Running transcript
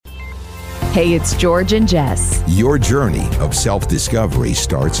Hey, it's George and Jess. Your journey of self-discovery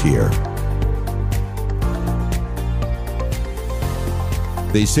starts here.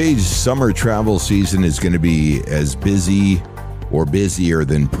 They say summer travel season is going to be as busy or busier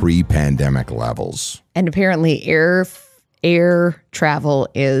than pre-pandemic levels. And apparently air travel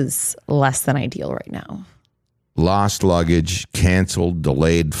is less than ideal right now. Lost luggage, canceled,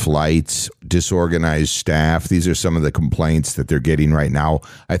 delayed flights, disorganized staff. These are some of the complaints that they're getting right now.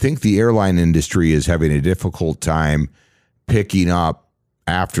 I think the airline industry is having a difficult time picking up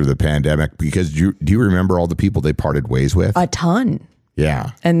after the pandemic because do you remember all the people they parted ways with? A ton.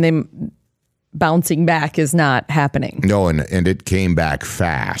 Yeah. And then bouncing back is not happening. No, and it came back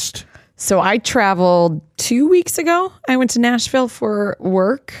fast. So I traveled 2 weeks ago. I went to Nashville for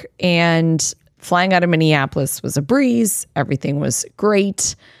work, and flying out of Minneapolis was a breeze. Everything was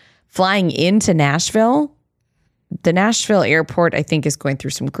great. Flying into Nashville, the Nashville airport, I think, is going through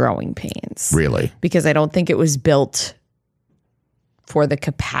some growing pains. Really? Because I don't think it was built for the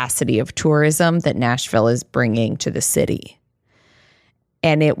capacity of tourism that Nashville is bringing to the city.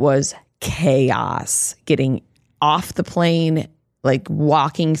 And it was chaos getting off the plane, like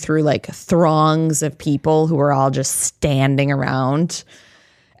walking through like throngs of people who were all just standing around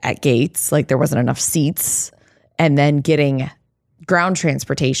at gates, like there wasn't enough seats, and then getting ground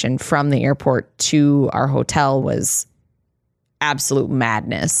transportation from the airport to our hotel was absolute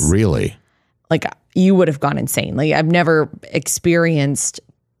madness. Really? Like you would have gone insane. Like I've never experienced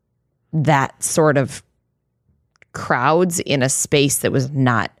that sort of crowds in a space that was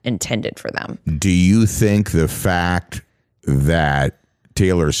not intended for them. Do you think the fact that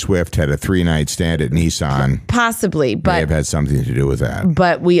Taylor Swift had a 3-night stand at Nissan possibly, but may have had something to do with that?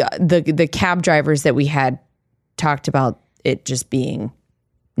 But the cab drivers that we had talked about it just being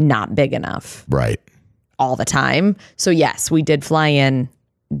not big enough, right, all the time. So yes, we did fly in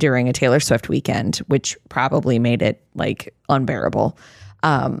during a Taylor Swift weekend, which probably made it like unbearable.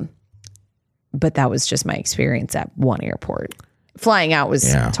 But that was just my experience at one airport. Flying out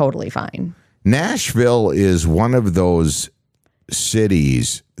was totally fine. Nashville is one of those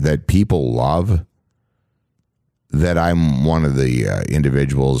cities that people love that I'm one of the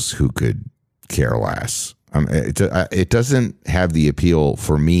individuals who could care less. It doesn't have the appeal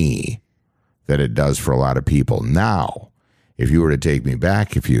for me that it does for a lot of people. Now, if you were to take me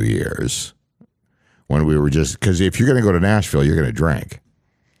back a few years when we were just, because if you're going to go to Nashville, you're going to drink.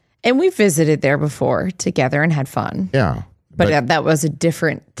 And we visited there before together and had fun. Yeah. But that was a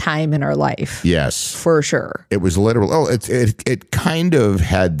different time in our life. Yes. For sure. It was literal. Oh, it kind of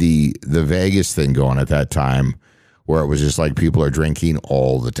had the Vegas thing going at that time where it was just like people are drinking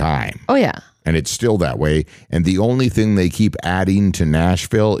all the time. Oh, yeah. And it's still that way. And the only thing they keep adding to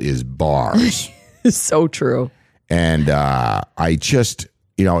Nashville is bars. So true. And I just,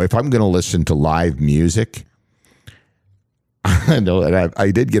 if I'm going to listen to live music, I know, and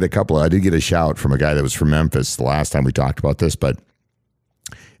I did get a shout from a guy that was from Memphis the last time we talked about this, but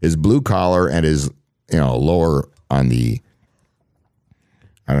his blue collar and his, lower on the,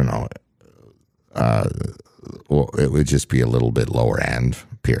 I don't know, well, it would just be a little bit lower end,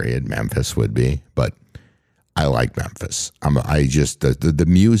 period. Memphis would be, but I like Memphis. The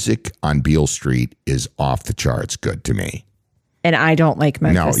music on Beale Street is off the charts good to me. And I don't like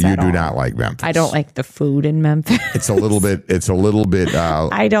Memphis. No, you do not like Memphis. I don't like the food in Memphis. It's a little bit.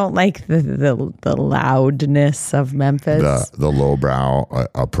 I don't like the loudness of Memphis. The lowbrow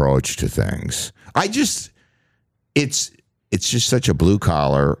approach to things. It's just such a blue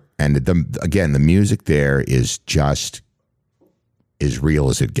collar, and the music there is just as real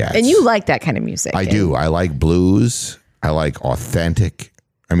as it gets. And you like that kind of music. I do. I like blues. I like authentic.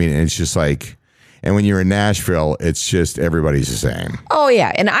 I mean, it's just like. And when you're in Nashville, it's just everybody's the same. Oh,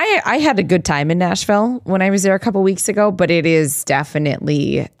 yeah. And I had a good time in Nashville when I was there a couple weeks ago, but it is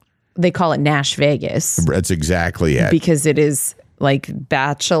definitely, they call it Nash Vegas. That's exactly it. Because it is like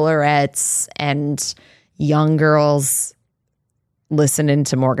bachelorettes and young girls listening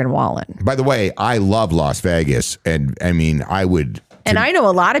to Morgan Wallen. By the way, I love Las Vegas. And I mean, I would. And I know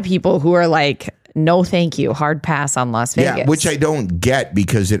a lot of people who are like, no, thank you. Hard pass on Las Vegas. Yeah, which I don't get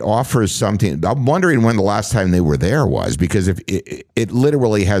because it offers something. I'm wondering when the last time they were there was, because if it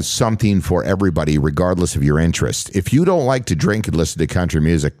literally has something for everybody, regardless of your interest. If you don't like to drink and listen to country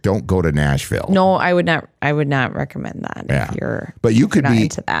music, don't go to Nashville. No, I would not recommend that. Yeah. If you're, but you could be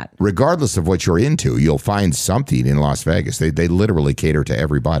into that. Regardless of what you're into, you'll find something in Las Vegas. They literally cater to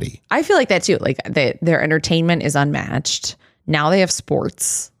everybody. I feel like that too. Like their entertainment is unmatched. Now they have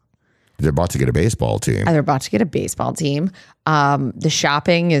sports. They're about to get a baseball team. They're about to get a baseball team. The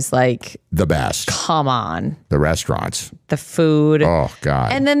shopping is like The best. come on. The restaurants. The food. Oh,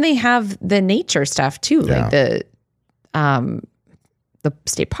 God. And then they have the nature stuff too, Yeah. like the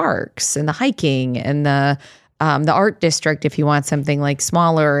state parks and the hiking and the art district if you want something like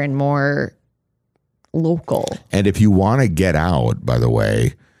smaller and more local. And if you want to get out, by the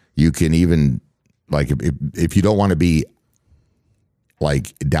way, you can even, like, if you don't want to be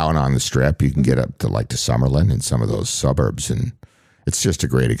like down on the strip, you can get up to like to Summerlin and some of those suburbs, and it's just a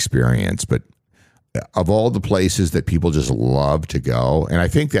great experience. But of all the places that people just love to go, and I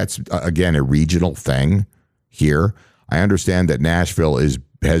think that's again a regional thing here. I understand that Nashville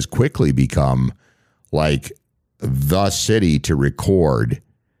has quickly become like the city to record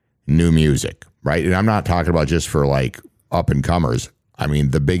new music, right? And I'm not talking about just for like up and comers. I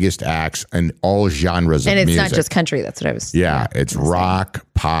mean, the biggest acts in all genres of music. And it's not just country. That's what I was. Yeah, it's rock,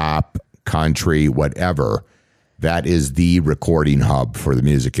 pop, country, whatever. That is the recording hub for the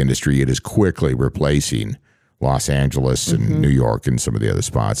music industry. It is quickly replacing Los Angeles and New York and some of the other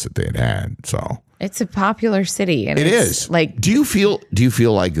spots that they had. So it's a popular city. And it is. Like, do you feel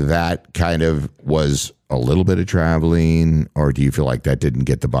like that kind of was a little bit of traveling, or do you feel like that didn't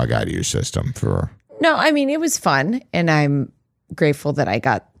get the bug out of your system for? No, I mean, it was fun, and I'm grateful that I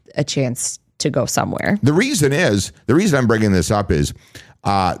got a chance to go somewhere. The reason I'm bringing this up is,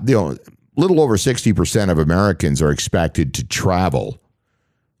 little over 60% of Americans are expected to travel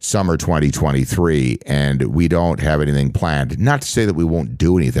summer 2023, and we don't have anything planned. Not to say that we won't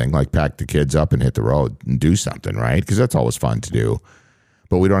do anything, like pack the kids up and hit the road and do something, right? Because that's always fun to do.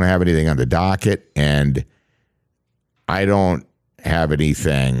 But we don't have anything on the docket, and I don't have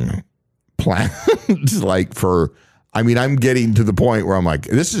anything planned I'm getting to the point where I'm like,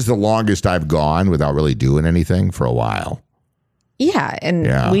 this is the longest I've gone without really doing anything for a while. Yeah.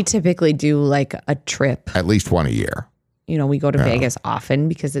 And we typically do like a trip. At least one a year. You know, we go to Vegas often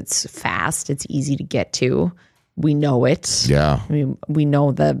because it's fast. It's easy to get to. We know it. Yeah. I mean, we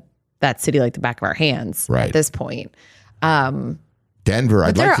know that city like the back of our hands at this point. Denver.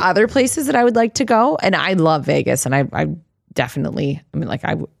 But there are other places that I would like to go. And I love Vegas. And I definitely,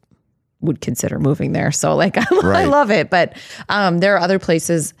 I would consider moving there. So like, I love it. But there are other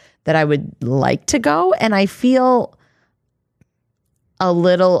places that I would like to go. And I feel a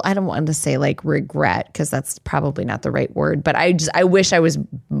little, I don't want to say like regret, because that's probably not the right word, but I wish I was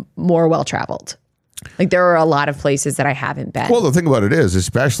more well-traveled. Like there are a lot of places that I haven't been. Well, the thing about it is,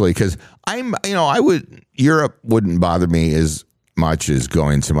 especially because Europe wouldn't bother me as much as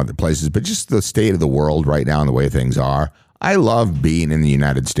going some other places, but just the state of the world right now and the way things are. I love being in the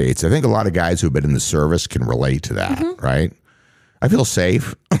United States. I think a lot of guys who've been in the service can relate to that, right? I feel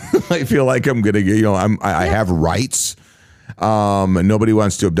safe. I feel like I'm going to, I have rights. Nobody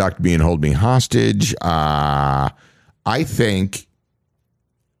wants to abduct me and hold me hostage. I think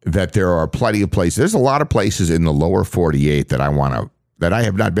that there are plenty of places. There's a lot of places in the lower 48 that I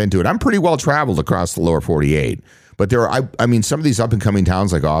have not been to. And I'm pretty well traveled across the lower 48. But there are, some of these up and coming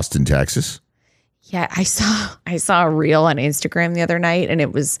towns like Austin, Texas. Yeah, I saw a reel on Instagram the other night, and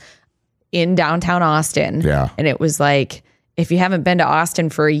it was in downtown Austin. Yeah. And it was like, if you haven't been to Austin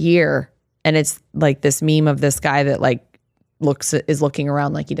for a year, and it's like this meme of this guy that like is looking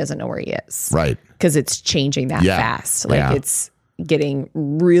around like he doesn't know where he is. Right. Because it's changing that fast. Like it's getting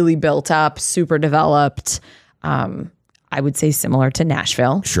really built up, super developed. I would say similar to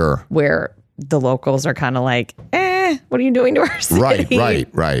Nashville. Sure. Where the locals are kind of like, what are you doing to our city?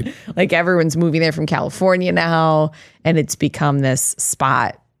 Right. Like everyone's moving there from California now, and it's become this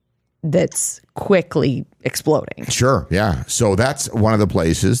spot that's quickly exploding. Sure, yeah. So that's one of the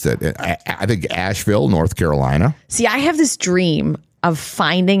places that I think Asheville, North Carolina. See, I have this dream of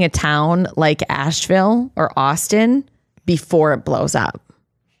finding a town like Asheville or Austin before it blows up.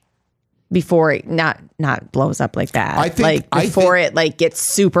 Before it not blows up like that. Before it gets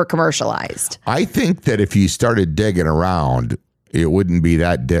super commercialized. I think that if you started digging around, it wouldn't be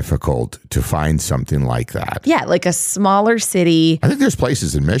that difficult to find something like that. Yeah, like a smaller city. I think there's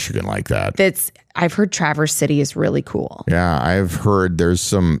places in Michigan like that. I've heard Traverse City is really cool. Yeah, I've heard there's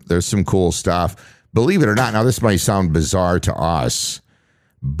some cool stuff. Believe it or not, now this might sound bizarre to us,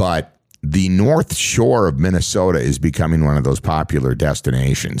 but the North Shore of Minnesota is becoming one of those popular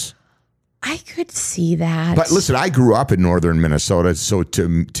destinations. I could see that. But listen, I grew up in northern Minnesota, so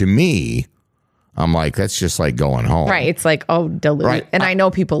to me, I'm like, that's just like going home. Right. It's like, oh, Duluth. Right. And I know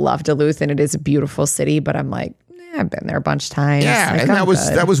people love Duluth, and it is a beautiful city, but I'm like, I've been there a bunch of times. Yeah, like, and that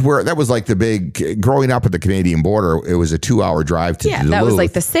was like the big, growing up at the Canadian border, it was a 2-hour drive to Duluth. That was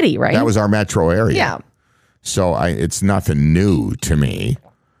like the city, right? That was our metro area. Yeah. So it's nothing new to me.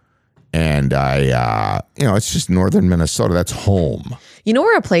 And it's just northern Minnesota. That's home. You know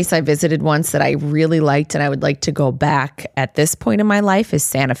where a place I visited once that I really liked and I would like to go back at this point in my life is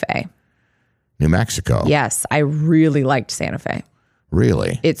Santa Fe. New Mexico. Yes, I really liked Santa Fe.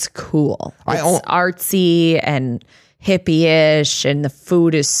 Really? It's cool. It's artsy and hippie-ish, and the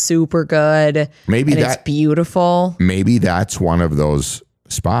food is super good. Maybe it's beautiful. Maybe that's one of those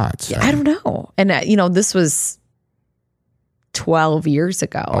spots. Yeah, I don't know. And this was 12 years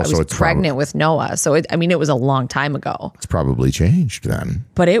ago. I was pregnant with Noah. So it was a long time ago. It's probably changed then.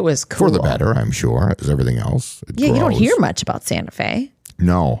 But it was cool. For the better, I'm sure, as everything else. Yeah, grows. You don't hear much about Santa Fe.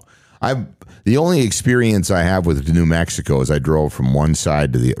 No. The only experience I have with New Mexico is I drove from one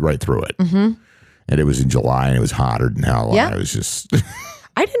side to right through it. Mm-hmm. And it was in July and it was hotter than hell. Yeah. And I was just...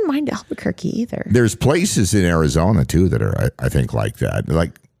 I didn't mind Albuquerque either. There's places in Arizona too that are, I think, like that.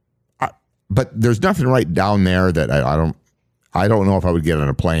 But there's nothing right down there that I don't know if I would get on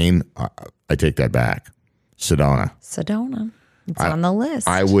a plane. I take that back. Sedona. It's on the list.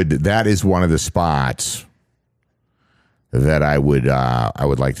 That is one of the spots that I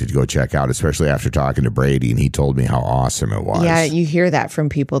would like to go check out, especially after talking to Brady, and he told me how awesome it was. Yeah, you hear that from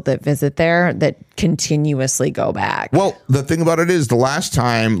people that visit there that continuously go back. Well, the thing about it is last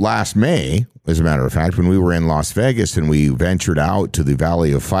May, as a matter of fact, when we were in Las Vegas and we ventured out to the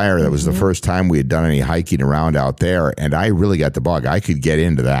Valley of Fire, that was the first time we had done any hiking around out there, and I really got the bug. I could get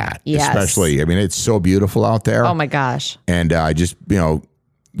into that. Yes. Especially, it's so beautiful out there. Oh my gosh. And just,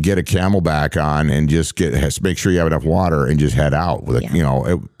 get a Camelback on and just make sure you have enough water and just head out with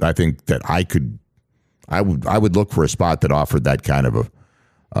it. I think that I would look for a spot that offered that kind of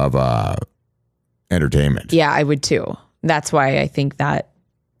entertainment. Yeah, I would too. That's why I think that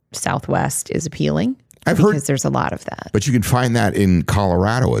Southwest is appealing. Because there's a lot of that. But you can find that in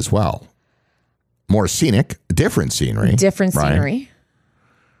Colorado as well. More scenic, different scenery. Right?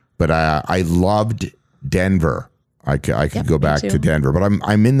 But I loved Denver. I could go back to Denver, but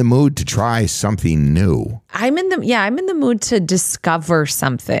I'm in the mood to try something new. I'm in the mood to discover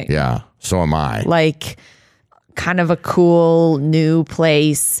something. Yeah, so am I. Like kind of a cool new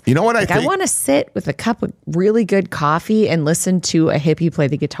place. You know what I think? I want to sit with a cup of really good coffee and listen to a hippie play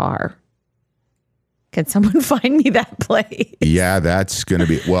the guitar. Can someone find me that place? Yeah, that's going to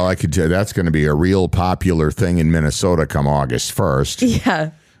be, I could tell that's going to be a real popular thing in Minnesota come August 1st. Yeah.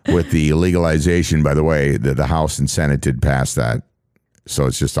 With the legalization, by the way, the House and Senate did pass that. So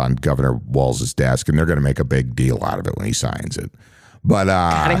it's just on Governor Walz's desk, and they're going to make a big deal out of it when he signs it. But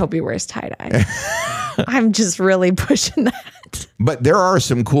God, I hope he wears tie-dye. I'm just really pushing that. But there are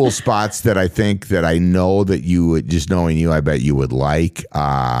some cool spots that I think that I know that you would, just knowing you, I bet you would like.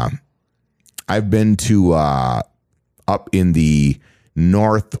 I've been to up in the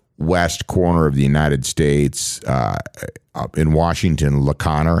northwest corner of the United States, up in Washington, La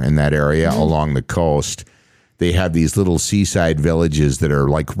Conner, in that area along the coast. They have these little seaside villages that are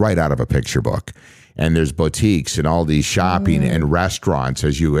like right out of a picture book. And there's boutiques and all these shopping and restaurants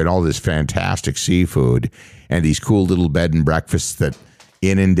and all this fantastic seafood and these cool little bed and breakfasts that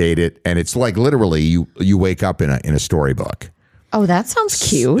inundate it. And it's like literally you wake up in a storybook. Oh, that sounds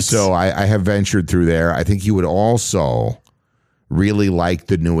cute. So I have ventured through there. I think you would also really like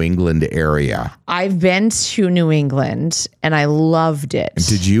the New England area. I've been to New England and I loved it.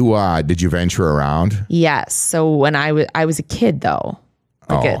 Did you venture around? Yes. So when I was a kid though,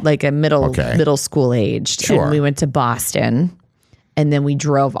 like a middle school aged, sure. And we went to Boston, and then we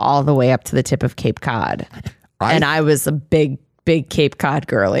drove all the way up to the tip of Cape Cod, and I was a big Cape Cod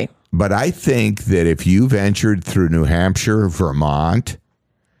girly. But I think that if you ventured through New Hampshire, Vermont,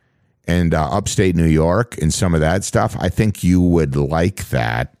 and upstate New York and some of that stuff, I think you would like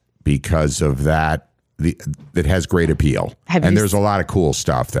that because of that. It has great appeal. There's a lot of cool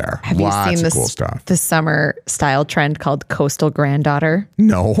stuff there. Have you seen cool stuff. The summer style trend called coastal granddaughter?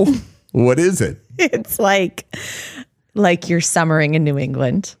 No. What is it? It's like you're summering in New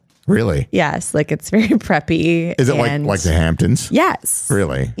England. Really? Yes. Like it's very preppy. Is it like the Hamptons? Yes.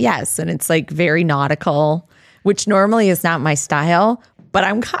 Really? Yes. And it's like very nautical, which normally is not my style. But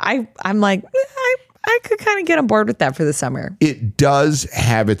I'm like, I could kind of get on board with that for the summer. It does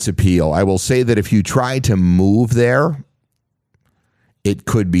have its appeal. I will say that if you try to move there, it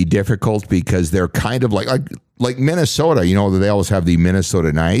could be difficult because they're kind of like Minnesota. You know, they always have the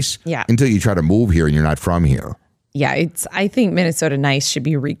Minnesota nice. Yeah. Until you try to move here and you're not from here. Yeah, I think Minnesota nice should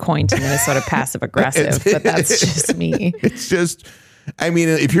be recoined to Minnesota passive aggressive, but that's just me. It's just, I mean,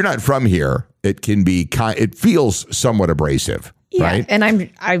 if you're not from here, it can be it feels somewhat abrasive. Yeah, right? And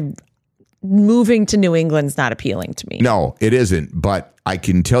I'm moving to New England's not appealing to me. No, it isn't. But I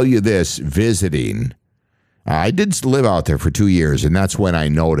can tell you this: visiting I did live out there for 2 years, and that's when I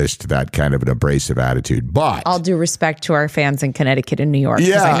noticed that kind of an abrasive attitude. But all due respect to our fans in Connecticut and New York. 'Cause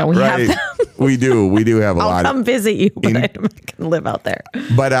yeah, I know we right. have them. We do have a I'll lot. come visit you, but I can live out there.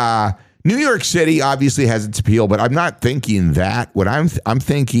 But New York City obviously has its appeal, but I'm not thinking that. What I'm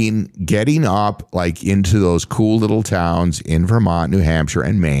thinking getting up like into those cool little towns in Vermont, New Hampshire,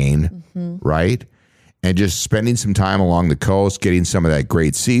 and Maine, right? And just spending some time along the coast, getting some of that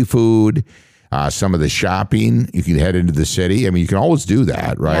great seafood, some of the shopping. You can head into the city. I mean, you can always do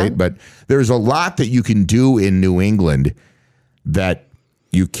that, right? Yeah. But there's a lot that you can do in New England that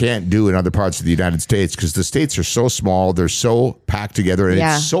you can't do in other parts of the United States because the states are so small, they're so packed together, and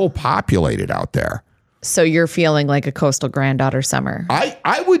it's so populated out there. So you're feeling like a coastal granddaughter summer.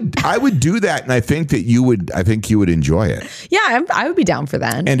 I would do that, and I think you would enjoy it. Yeah, I would be down for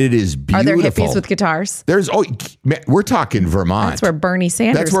that. And it is beautiful. Are there hippies with guitars? We're talking Vermont. That's where Bernie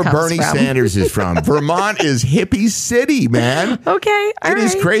Sanders That's where comes Bernie from. Sanders is from. Vermont is hippie city, man. Okay, all It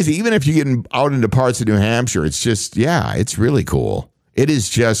is right. crazy. Even if you get out into parts of New Hampshire, it's just, it's really cool. It is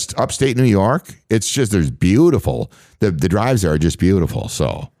just upstate New York. It's just, there's beautiful. The drives there are just beautiful.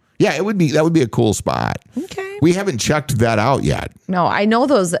 So, yeah, that would be a cool spot. Okay. We haven't checked that out yet. No, I know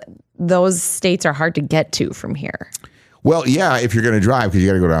those states are hard to get to from here. Well, yeah, if you're going to drive, because you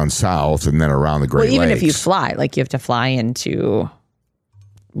got to go down south and then around the Great Lakes. Well, even if you fly, like you have to fly into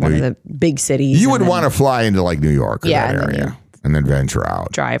one of the big cities. You would want to fly into like New York or that and then area and then venture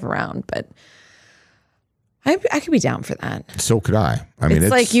out. drive around, but I could be down for that. So could I. I mean, It's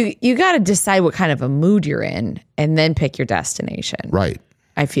like you got to decide what kind of a mood you're in and then pick your destination. right.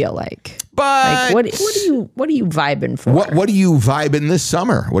 I feel like. But Like what are you vibing for? What are you vibing this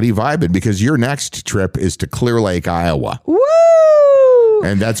summer? What are you vibing? Because your next trip is to Clear Lake, Iowa. Woo!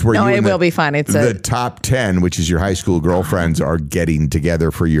 And that's where it will be fun. It's the top 10, which is your high school girlfriends, are getting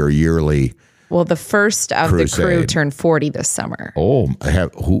together for your yearly. Well, the first of the crew crusade. turned 40 this summer. Oh,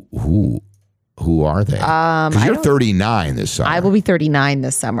 who are they? Because you're 39 this summer. I will be 39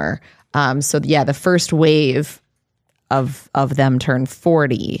 this summer. So yeah, the first wave of them turned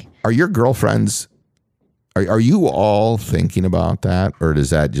 40. Are your girlfriends? Are you all thinking about that, or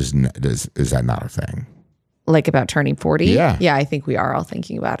does that just is that not a thing? Like about turning 40? Yeah. Yeah, I think we are all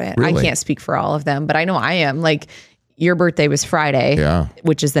thinking about it. Really? I can't speak for all of them, but I know I am. Like your birthday was Friday,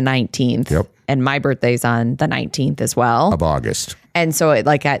 which is the 19th. Yep. And my birthday's on the 19th as well. Of August. And so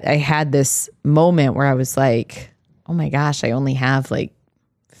I had this moment where I was like, oh my gosh, I only have like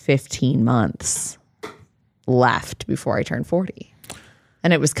 15 months left before I turn 40.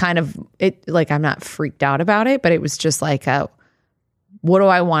 And it was kind of like, I'm not freaked out about it, but it was just like, what do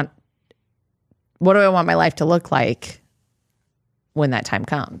I want my life to look like when that time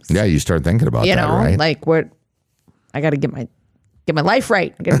comes? Yeah, you start thinking about that, right? Like I got to get my life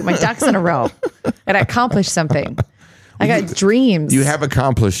right. I got to get my ducks in a row. And accomplish something. I got dreams. You have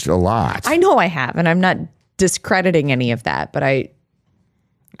accomplished a lot. I know I have, and I'm not discrediting any of that, but I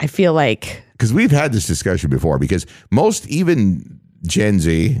feel like, because we've had this discussion before, because most, even Gen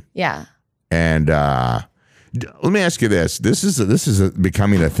Z, and let me ask you this. This is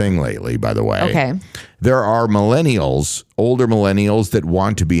becoming a thing lately, by the way. Okay. There are millennials, older millennials, that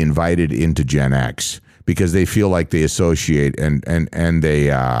want to be invited into Gen X because they feel like they associate and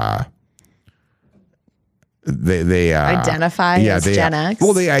they identify as Gen X.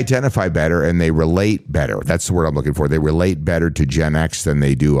 Well, they identify better and they relate better. That's the word I'm looking for. They relate better to Gen X than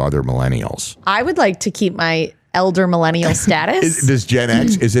they do other millennials. I would like to keep my elder millennial status. Does Gen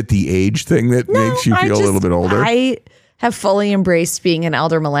X, is it the age thing that makes you feel a little bit older? I have fully embraced being an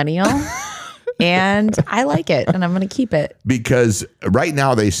elder millennial and I like it and I'm going to keep it. Because right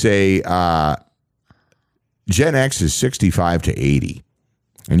now they say Gen X is 65 to 80.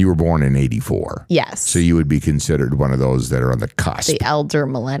 And you were born in 84. Yes. So you would be considered one of those that are on the cusp. The elder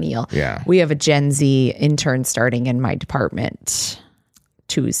millennial. Yeah. We have a Gen Z intern starting in my department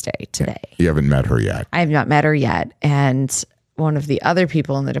Tuesday today. You haven't met her yet. I have not met her yet. And one of the other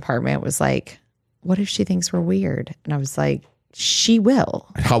people in the department was like, what if she thinks we're weird? And I was like, she will.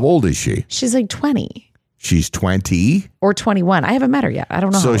 How old is she? She's like 20. She's 20 or 21. I haven't met her yet. I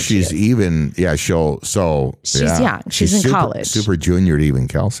don't know. So how old she's she is. even, she's young. She's in college. Super junior to even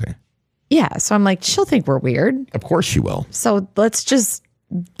Kelsey. Yeah. So I'm like, she'll think we're weird. Of course she will. So let's just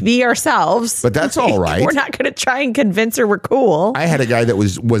be ourselves. But that's all right. We're not going to try and convince her we're cool. I had a guy that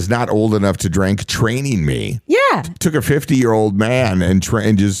was not old enough to drink training me. Yeah. Took a 50-year-old man and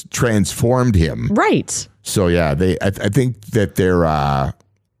just transformed him. Right. So yeah, I think that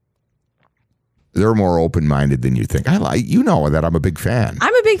they're more open-minded than you think. That I'm a big fan.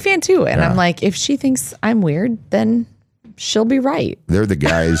 I'm a big fan too. And I'm like, if she thinks I'm weird, then she'll be right. They're the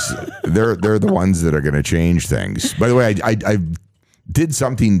guys. they're the ones that are going to change things. By the way, I did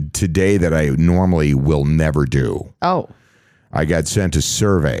something today that I normally will never do. Oh. I got sent a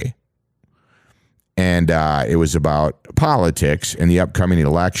survey, and it was about politics and the upcoming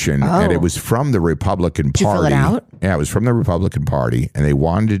election, and it was from the Republican Party. Did you fill it out? Yeah, it was from the Republican Party, and they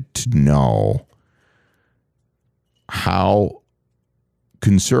wanted to know how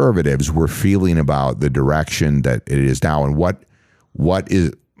conservatives were feeling about the direction that it is now, and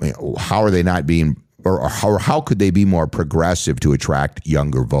how are they not being, or how could they be more progressive to attract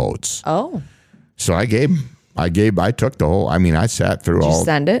younger votes? Oh. So I took the whole, I sat through all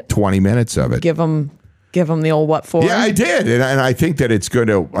send it? 20 minutes of it. Give them the old what for? Yeah, I did. And I think that it's going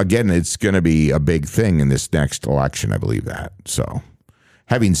to be a big thing in this next election. I believe that. So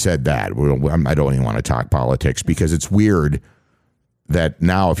having said that, I don't even want to talk politics because it's weird that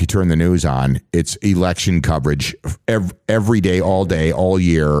now if you turn the news on, it's election coverage every day, all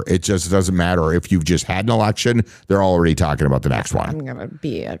year. It just doesn't matter if you've just had an election. They're already talking about the next one. I'm going to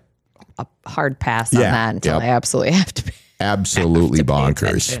be a hard pass on that until I absolutely have to be. Absolutely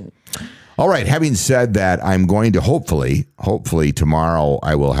bonkers. All right. Having said that, I'm going to hopefully tomorrow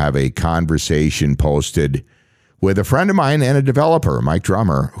I will have a conversation posted with a friend of mine and a developer, Mike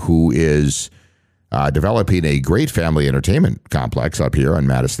Drummer, who is developing a great family entertainment complex up here on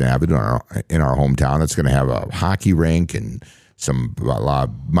Madison Avenue in our hometown. That's going to have a hockey rink and some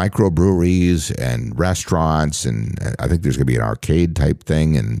microbreweries and restaurants, and I think there's going to be an arcade type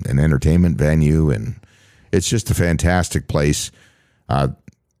thing and an entertainment venue, and it's just a fantastic place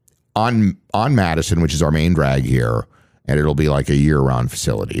on Madison, which is our main drag here, and it'll be like a year-round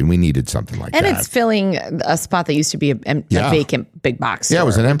facility, and we needed something like that. And it's filling a spot that used to be a vacant big box store, it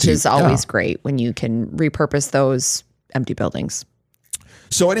was an empty, which is always great when you can repurpose those empty buildings.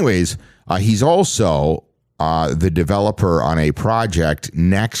 So anyways, he's also the developer on a project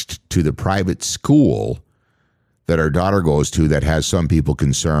next to the private school that our daughter goes to that has some people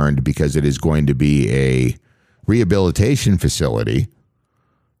concerned because it is going to be a rehabilitation facility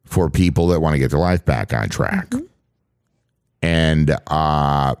for people that want to get their life back on track. Mm-hmm. And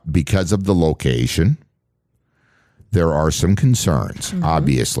because of the location, there are some concerns,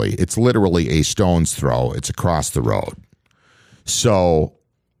 obviously. It's literally a stone's throw. It's across the road. So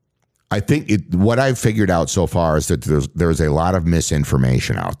I think what I've figured out so far is that there's a lot of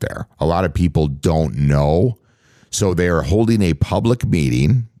misinformation out there. A lot of people don't know. So they are holding a public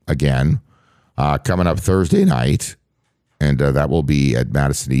meeting, again, coming up Thursday night. And that will be at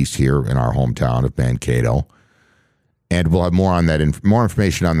Madison East here in our hometown of Mankato. And we'll have more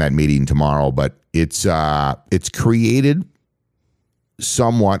information on that meeting tomorrow. But it's created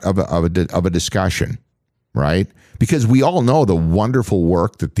somewhat of a discussion, right? Because we all know the wonderful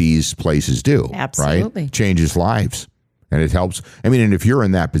work that these places do. Absolutely. Right? Changes lives. And it helps. And if you're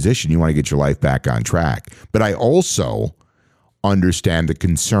in that position, you want to get your life back on track. But I also understand the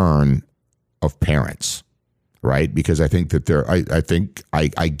concern of parents, right? Because I think that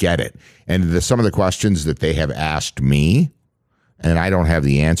I get it. And some of the questions that they have asked me, and I don't have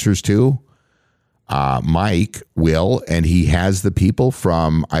the answers to, Mike will, and he has the people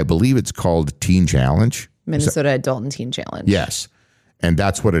from, I believe it's called Teen Challenge. Minnesota Adult and Teen Challenge. Yes. And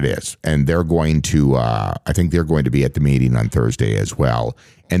that's what it is. And they're going to, I think they're going to be at the meeting on Thursday as well.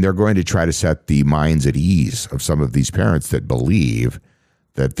 And they're going to try to set the minds at ease of some of these parents that believe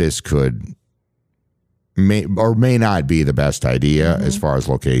that this may not be the best idea as far as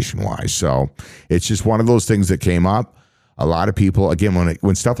location wise. So it's just one of those things that came up. A lot of people, again,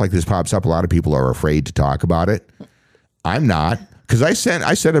 when stuff like this pops up, a lot of people are afraid to talk about it. I'm not. Because I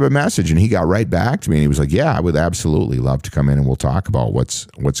sent him a message and he got right back to me and he was like, yeah, I would absolutely love to come in and we'll talk about what's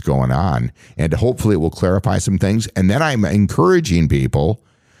going on. And hopefully it will clarify some things. And then I'm encouraging people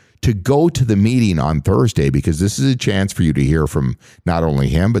to go to the meeting on Thursday because this is a chance for you to hear from not only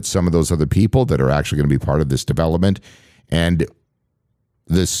him, but some of those other people that are actually going to be part of this development. And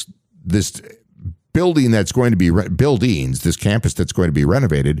this building that's going to be, this campus that's going to be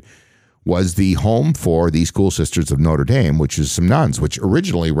renovated was the home for the School Sisters of Notre Dame, which is some nuns, which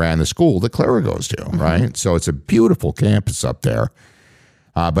originally ran the school that Clara goes to, right? So it's a beautiful campus up there.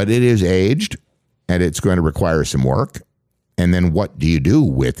 But it is aged, and it's going to require some work. And then what do you do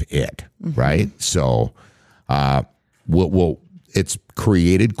with it, right? So it's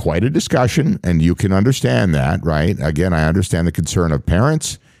created quite a discussion, and you can understand that, right? Again, I understand the concern of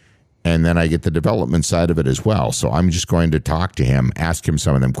parents, and then I get the development side of it as well. So I'm just going to talk to him, ask him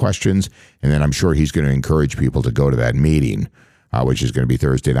some of them questions, and then I'm sure he's going to encourage people to go to that meeting, which is going to be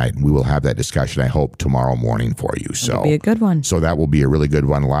Thursday night. And we will have that discussion, I hope, tomorrow morning for you. So it'll be a good one. So that will be a really good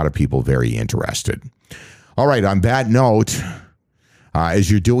one. A lot of people very interested. All right. On that note,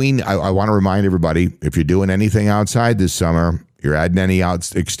 as you're doing, I want to remind everybody, if you're doing anything outside this summer, you're adding any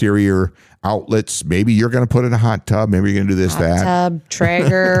exterior outlets, maybe you're going to put in a hot tub. Maybe you're going to do this, that. Tub,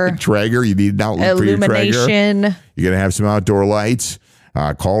 Traeger. Traeger. You need an outlet for your Traeger. Illumination. You're going to have some outdoor lights.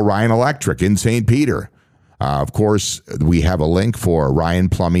 Call Ryan Electric in St. Peter. Of course, we have a link for Ryan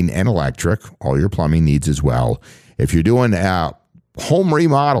Plumbing and Electric. All your plumbing needs as well. If you're doing home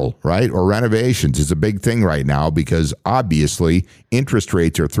remodel, right, or renovations is a big thing right now because obviously interest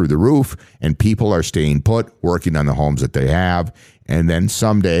rates are through the roof and people are staying put, working on the homes that they have. And then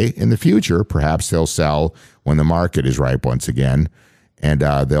someday in the future, perhaps they'll sell when the market is ripe once again, and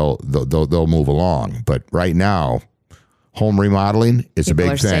they'll move along. But right now, home remodeling is a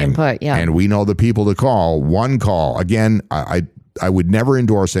big thing. Put, yeah. And we know the people to call. One call. Again, I would never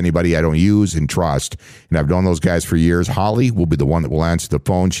endorse anybody I don't use and trust. And I've known those guys for years. Holly will be the one that will answer the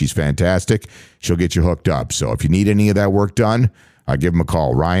phone. She's fantastic. She'll get you hooked up. So if you need any of that work done, give them a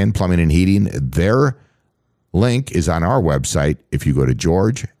call. Ryan Plumbing and Heating. Their link is on our website if you go to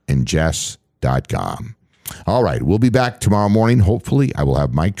georgeandjess.com. All right. We'll be back tomorrow morning. Hopefully, I will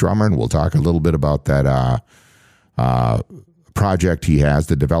have Mike Drummer, and we'll talk a little bit about that project he has,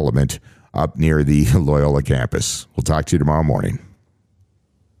 the development up near the Loyola campus. We'll talk to you tomorrow morning.